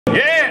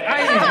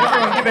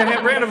give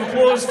a round of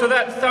applause for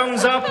that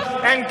thumbs up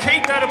and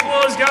keep that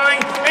applause going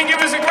and give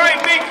us a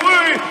great big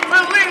woo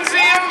for Lindsay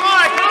and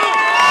Michael.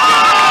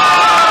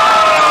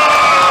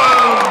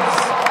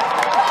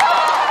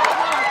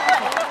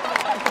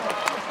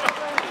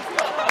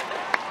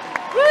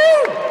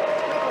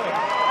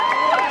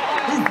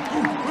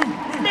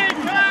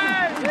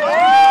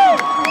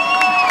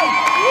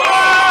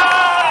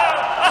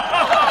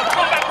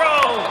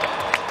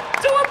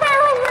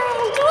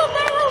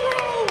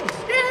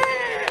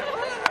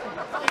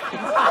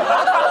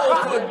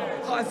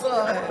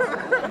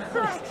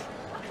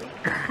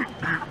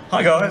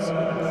 Hi guys.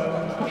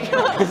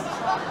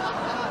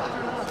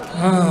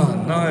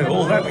 Oh no,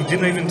 all that we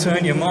didn't even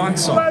turn your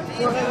mics on.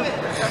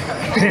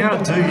 How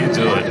do you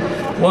do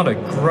it? What a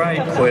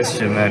great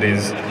question that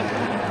is.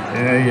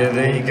 Yeah,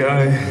 there you go.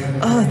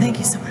 Oh, thank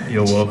you so much.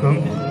 You're welcome.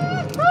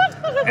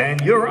 And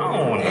you're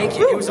on. Thank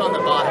you. It was on the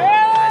bottom.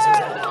 Guys, it was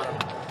on the bottom.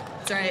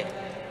 It's alright.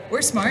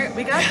 We're smart.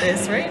 We got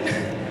this, right?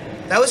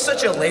 That was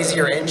such a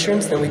lazier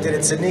entrance than we did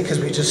at Sydney because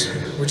we're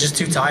just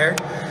too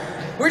tired.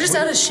 We're just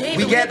out of shape.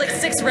 We had like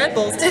 6 Red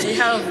Bulls today.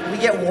 We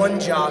get 1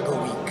 jog a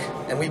week,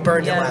 and we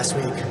burned it last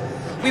week.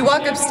 We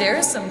walk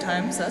upstairs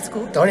sometimes. That's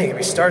cool. Don't even get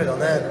me started on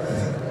that.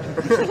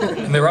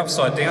 And they're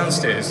upside down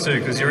stairs too,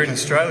 because you're in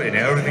Australia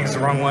now. Everything's the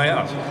wrong way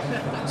up.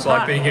 It's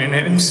like being in an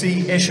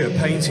MC Escher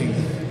painting.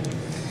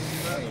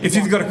 If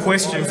you've got a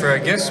question for our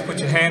guests, put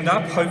your hand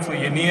up. Hopefully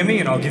you're near me,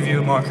 and I'll give you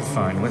a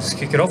microphone. Let's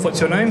kick it off. What's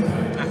your name?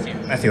 Matthew.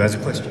 Matthew has a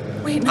question.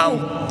 Wait, no.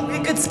 We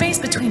had good space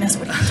between us.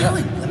 What are you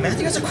doing?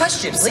 Matthew has a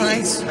question,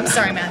 please. I'm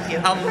sorry, Matthew.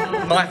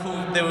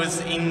 Michael, there was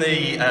in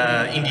the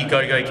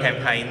Indiegogo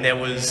campaign, there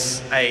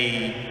was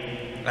a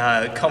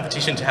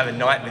competition to have a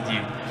night with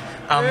you.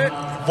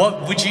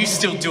 What would you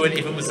still do it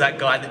if it was that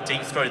guy that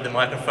deep-throated the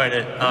microphone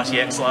at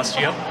RTX last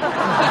year?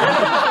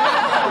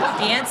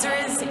 The answer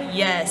is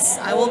yes.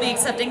 I will be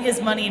accepting his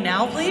money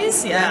now,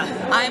 please. Yeah.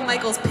 I'm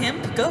Michael's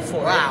pimp. Go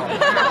for it. Wow.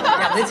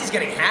 Yeah, Lindsay's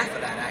getting half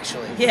of that,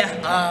 actually.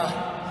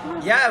 Yeah.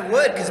 Yeah, I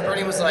would, because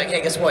Bernie was like,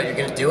 hey, guess what? You're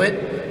gonna do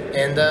it,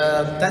 and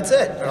that's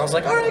it. And I was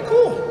like, all right,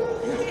 cool.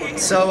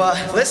 So,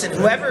 listen,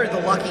 whoever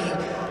the lucky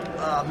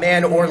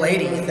man or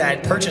lady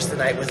that purchased the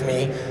night with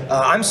me,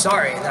 I'm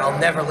sorry that I'll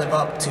never live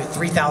up to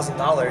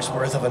 $3,000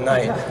 worth of a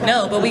night.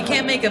 No, but we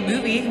can't make a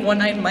movie, One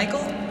Night in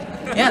Michael.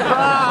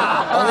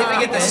 Yeah. Only we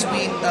get the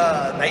sweet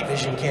night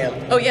vision cam.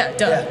 Oh yeah,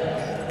 duh.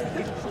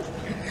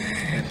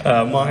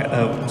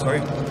 Yeah.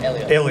 Sorry?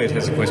 Elliot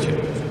has a question.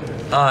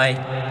 Hi.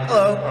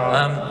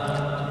 Hello.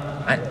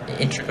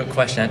 Intricate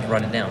question, I had to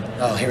write it down.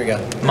 Oh, here we go.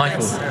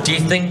 Michael, do you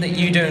think that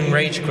you doing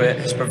Rage Quit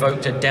has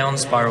provoked a down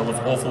spiral of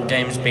awful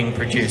games being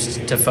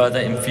produced to further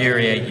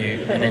infuriate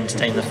you and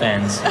entertain the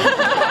fans?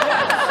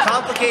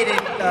 Complicated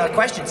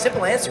question,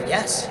 simple answer,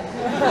 yes.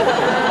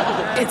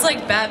 It's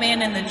like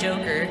Batman and the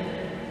Joker.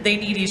 They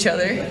need each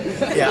other.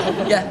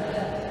 Yeah. Yeah.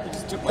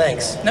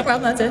 Thanks. No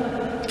problem, that's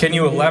it. Can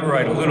you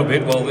elaborate a little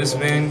bit while this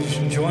man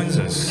joins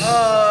us?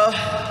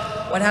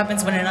 What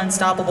happens when an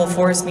unstoppable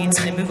force meets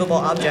an immovable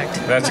object?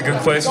 That's a good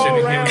question. Here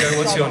we go.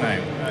 What's your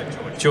name?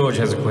 George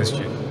has a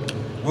question.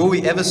 Will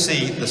we ever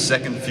see the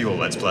second Fuel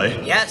Let's Play?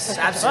 Yes,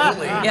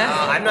 absolutely. Yeah.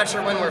 I'm not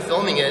sure when we're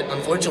filming it.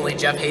 Unfortunately,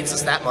 Jeff hates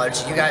us that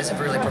much. You guys have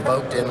really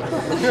provoked him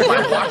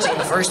by watching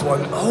the first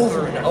one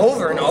over and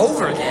over and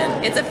over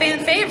again. It's a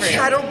fan favorite.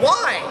 I don't know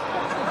why.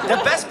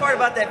 The best part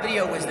about that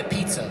video was the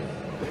pizza.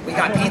 We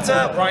got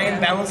pizza, Brian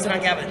balanced it on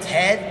Gavin's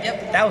head.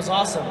 Yep. That was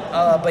awesome.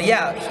 But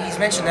yeah, he's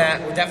mentioned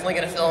that. We're definitely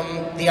going to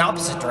film the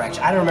opposite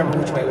direction. I don't remember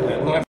which way we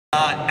went.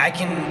 I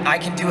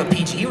can do a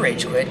PG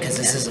Rage Quit because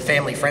this is a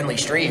family-friendly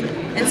stream.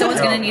 And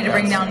someone's going to need to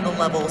bring down the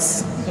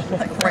levels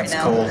right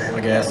now. Cool, I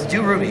guess.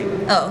 Do Ruby.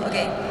 Oh,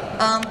 okay.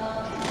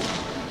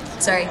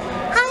 Sorry.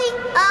 Hi,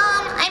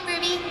 I'm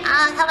Ruby.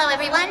 Hello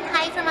everyone.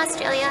 Hi from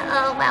Australia.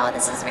 Oh wow,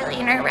 this is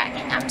really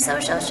nerve-wracking. I'm so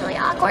socially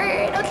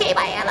awkward. Okay,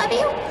 bye. I love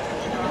you.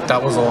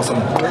 That was awesome.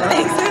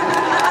 Thanks.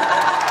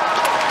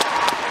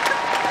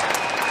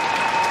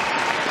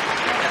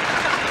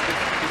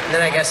 And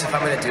then I guess if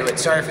I'm going to do it,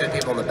 sorry for the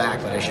people in the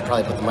back, but I should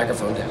probably put the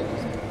microphone down.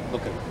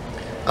 Okay.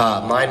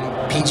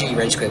 Mine, PG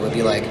Rage Quit, would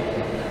be like...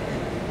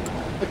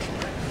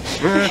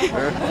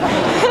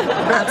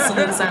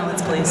 Absolute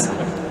silence, please.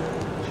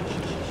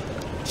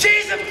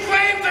 Cheese and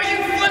claims, are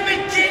you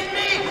flipping kidding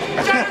me?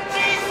 Cheddar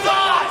cheese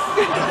sauce!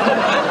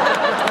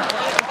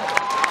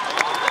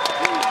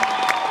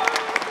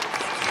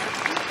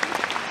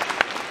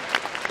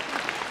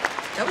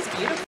 That was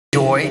beautiful.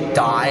 Joy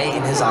die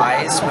in his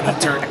eyes when he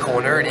turned a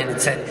corner and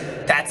it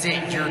said, that's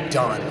it, you're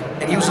done.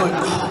 And he was like,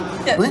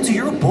 oh, Yeah. Lindsay,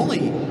 you're a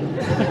bully.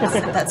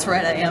 That's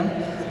right, I am.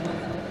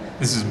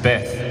 This is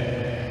Beth.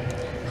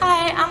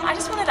 Hi, I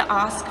just wanted to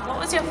ask, what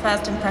was your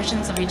first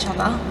impressions of each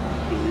other?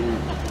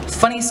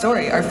 Funny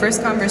story, our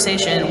first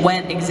conversation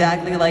went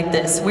exactly like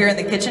this. We were in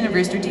the kitchen of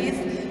Rooster Teeth,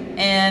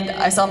 and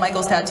I saw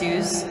Michael's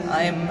tattoos.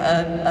 I'm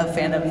a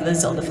fan of the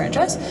Zelda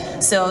franchise.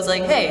 So I was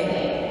like,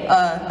 hey,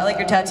 I like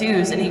your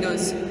tattoos. And he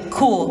goes,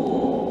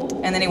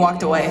 cool. And then he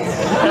walked away.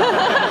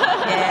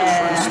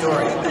 Yeah. True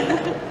story.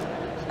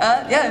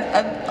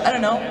 I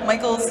don't know.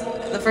 Michael's,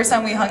 the first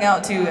time we hung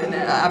out too, and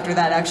after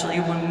that actually,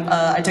 when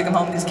I took him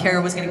home because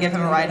Kara was going to give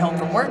him a ride home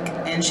from work,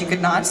 and she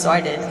could not, so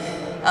I did.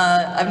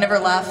 I've never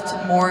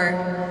laughed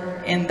more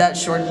in that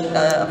short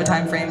of a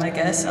time frame, I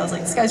guess. I was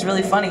like, this guy's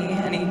really funny,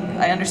 and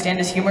I understand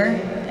his humor,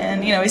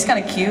 and you know, he's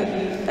kind of cute,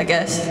 I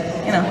guess.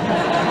 You know,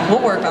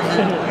 we'll work on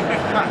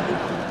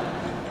that.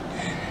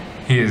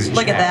 Here's Jack.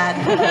 Look at that.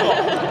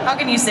 How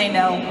can you say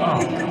no? Oh.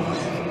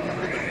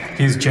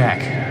 Here's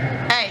Jack.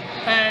 Hey.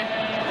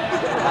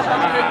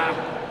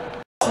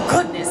 Oh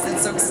goodness,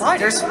 that's so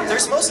exciting.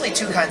 There's mostly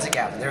two kinds of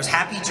Gavin. There's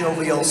happy,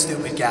 jovial,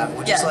 stupid Gavin,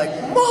 which is like,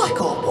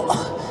 Michael,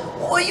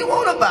 what are you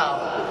on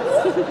about?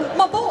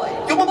 My boy.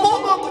 You're my boy,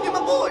 Michael, you're my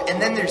boy. And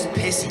then there's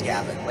pissy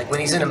Gavin, like when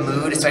he's in a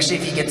mood, especially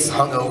if he gets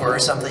hungover or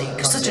something.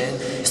 You're such a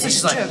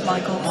jerk,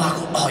 Michael.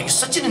 Michael, oh, you're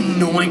such an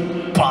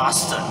annoying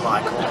bastard,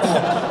 Michael.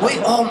 Oh, wait,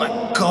 oh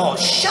my God,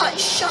 shut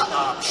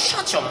up,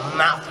 shut your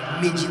mouth,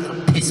 you midget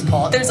little piss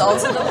pot. There's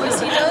also the voice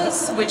he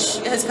does, which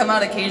has come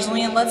out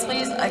occasionally in Let's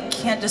Plays. I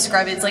can't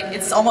describe it.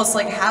 It's almost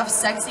like half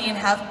sexy and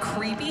half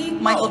creepy.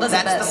 Michael does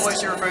it best. That's the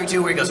voice you're referring to,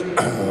 where he goes,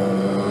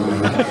 oh,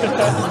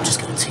 I'm just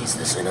gonna tease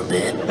this in a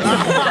bit. Oh,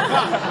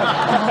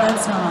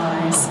 that's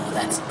nice.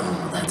 That's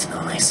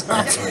nice.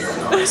 That's real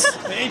nice.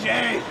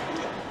 AJ!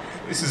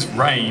 This is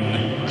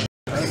Rain.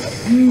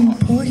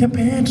 Pull your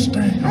pants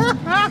down.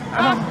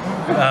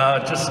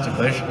 Just a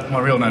question. My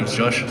real name's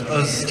Josh. I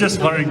was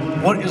just wondering,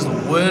 what is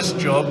the worst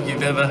job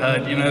you've ever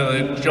had? You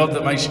know, the job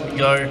that makes you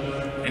go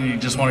and you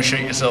just want to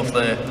shoot yourself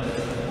there.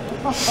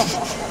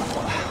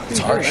 It's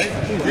harsh.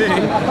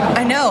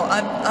 I know.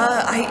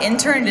 I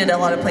interned at a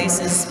lot of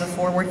places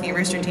before working at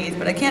Rooster Teeth,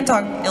 but I can't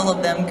talk ill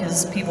of them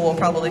because people will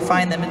probably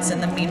find them and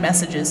send them mean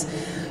messages.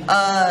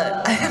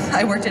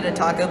 I worked at a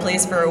taco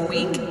place for a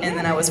week, and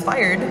then I was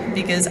fired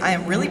because I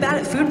am really bad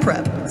at food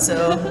prep.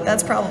 So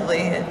that's probably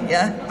it,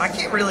 yeah. I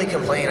can't really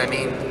complain. I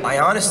mean, I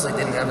honestly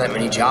didn't have that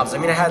many jobs. I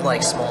mean, I had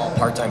like small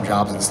part-time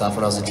jobs and stuff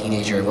when I was a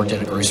teenager. I worked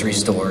at a grocery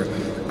store.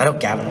 I know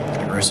Gavin worked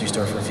at a grocery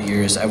store for a few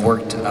years. I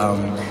worked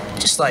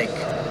just like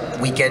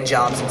weekend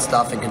jobs and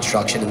stuff and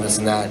construction and this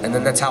and that. And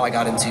then that's how I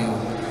got into,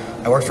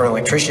 I worked for an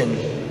electrician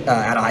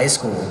out of high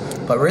school.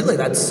 But really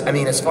that's, I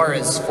mean, as far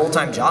as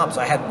full-time jobs,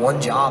 I had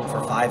one job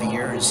for 5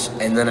 years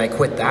and then I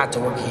quit that to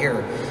work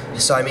here.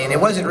 So I mean, it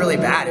wasn't really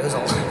bad. It was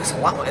a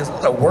lot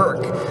of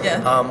work.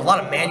 Yeah. A lot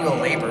of manual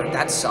labor.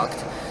 That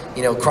sucked.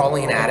 You know,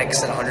 crawling in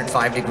attics at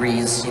 105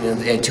 degrees, you know,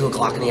 at 2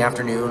 o'clock in the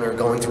afternoon, or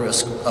going through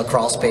a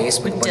crawl space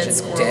with a bunch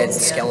of dead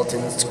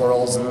skeletons,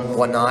 squirrels and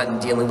whatnot, and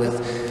dealing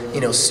with,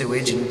 you know,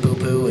 sewage and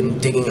poo-poo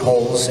and digging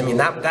holes. I mean,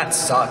 that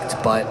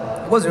sucked, but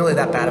it wasn't really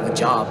that bad of a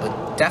job.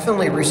 But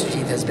definitely Rooster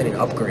Teeth has been an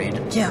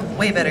upgrade. Yeah,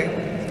 way better.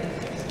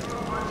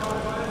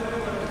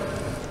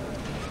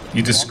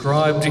 You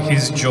described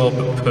his job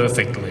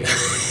perfectly.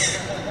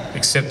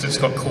 Except it's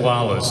got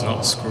koalas,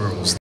 not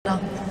squirrels.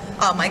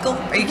 Oh, Michael,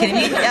 are you kidding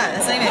me? Yeah,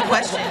 that's not even a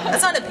question.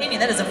 That's not an opinion,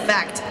 that is a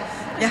fact.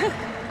 Yeah,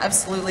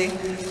 absolutely.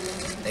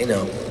 They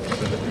know.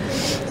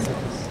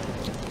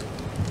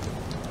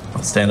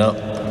 I'll stand up.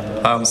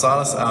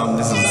 Silas,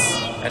 this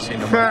is actually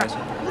not my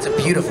question. It's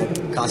a beautiful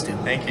costume.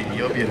 Thank you,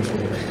 you're beautiful.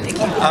 Thank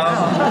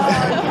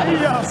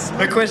you.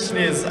 My question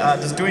is,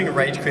 does doing a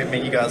rage quit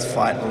mean you guys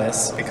fight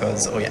less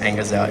because all your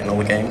anger's out in all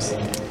the games?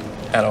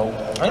 At all?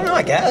 I don't know,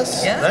 I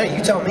guess. Yeah. No,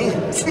 you tell me.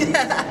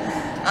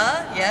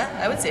 Yeah,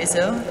 I would say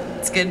so.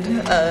 It's good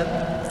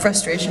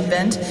frustration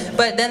vent.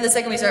 But then the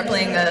second we start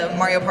playing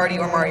Mario Party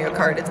or Mario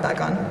Kart, it's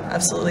back on.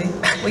 Absolutely.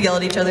 We yell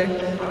at each other.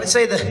 I would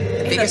say the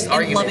biggest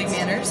in loving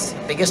manners.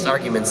 Biggest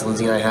arguments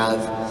Lindsay and I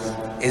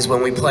have is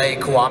when we play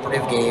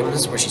cooperative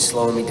games where she's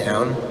slowing me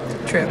down.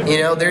 True. You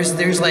know,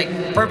 there's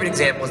like, perfect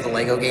example is the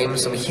Lego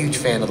games. I'm a huge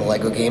fan of the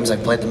Lego games.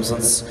 I've played them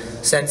since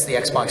the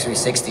Xbox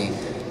 360.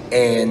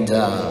 And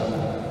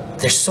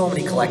there's so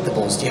many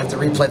collectibles. You have to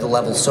replay the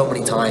level so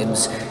many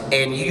times,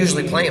 and you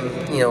usually play them,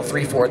 you know,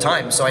 3-4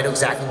 times. So I know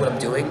exactly what I'm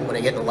doing when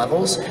I get in the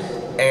levels.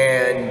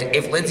 And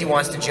if Lindsay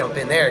wants to jump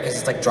in there, because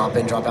it's like drop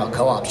in, drop out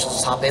co-op, she'll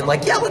just hop in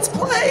like, yeah, let's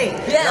play.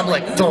 Yeah, and I'm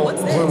like, don't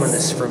ruin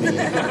this for me.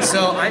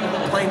 So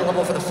I'm playing the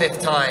level for the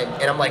 5th time,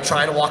 and I'm like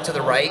trying to walk to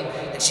the right,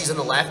 and she's on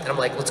the left, and I'm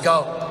like, let's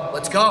go,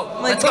 let's go,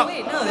 I'm like, let's go.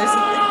 Wait, no, there's.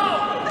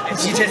 And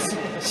she just,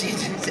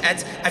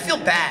 I feel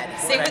bad.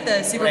 Same with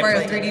the Super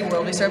Mario 3D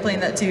World. We started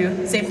playing that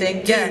too. Same thing.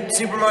 Dude, yeah.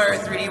 Super Mario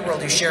 3D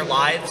World, you share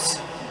lives.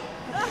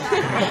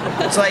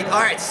 It's like, all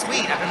right,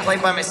 sweet. I've been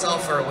playing by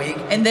myself for a week.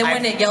 And then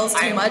when it yells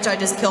too much, I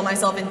just kill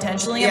myself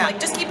intentionally. Yeah. I'm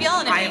like, just keep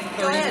yelling at me. I have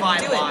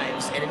 35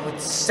 lives, and in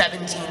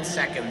 17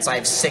 seconds, I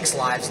have 6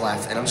 lives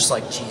left, and I'm just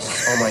like,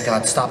 Jesus, oh my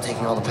God, stop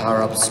taking all the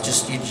power-ups.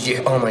 Just,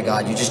 oh my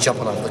God, you're just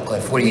jumping off the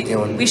cliff. What are you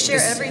doing? We share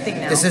everything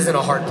now. This isn't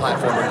a hard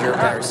platformer. You're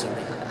embarrassing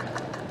me.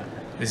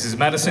 This is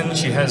Madison.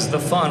 She has the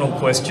final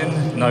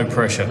question. No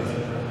pressure.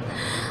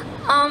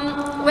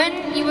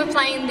 When you were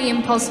playing the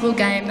Impossible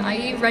game, are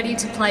you ready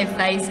to play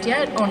Phased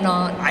yet or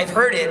not? I've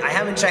heard it. I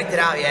haven't checked it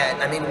out yet.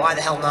 I mean, why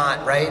the hell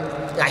not, right?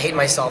 I hate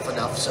myself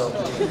enough, so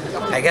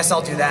I guess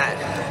I'll do that.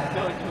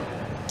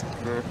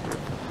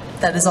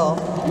 That is all.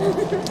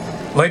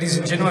 Ladies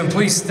and gentlemen,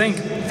 please thank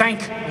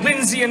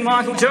Lindsay and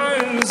Michael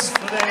Jones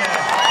for their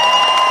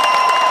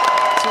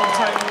tall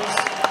tables,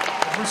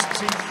 Rooster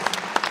Teeth,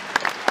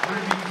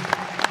 Ruby,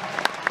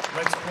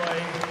 Let's Play.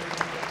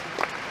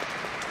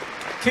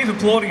 Keep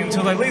applauding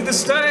until they leave the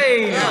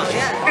stage. Oh,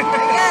 yeah.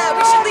 Yeah,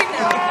 we should leave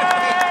now.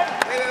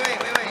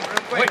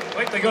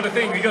 Wait, they got a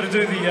thing. We got to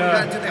do the.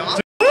 Yeah, you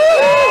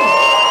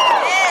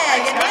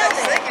nailed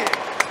it. Thank you.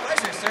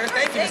 Pleasure, sir.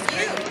 Thank you.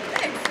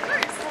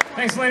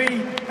 Thanks, Lenny.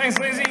 Thanks,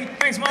 Lindsay.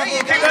 Thanks, Michael. Thank you,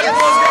 Keep thank that you.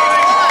 applause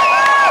going.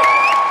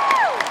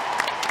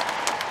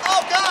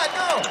 Oh, God,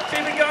 no.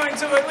 Keep it going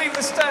until they leave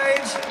the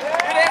stage.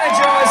 It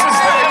energizes the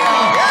stage.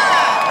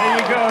 There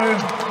you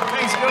go.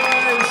 Thanks,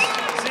 guys.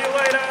 See you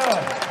later.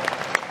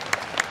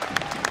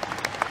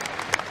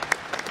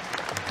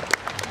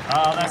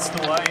 That's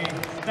the way.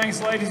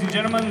 Thanks, ladies and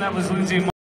gentlemen. That was Lindsay and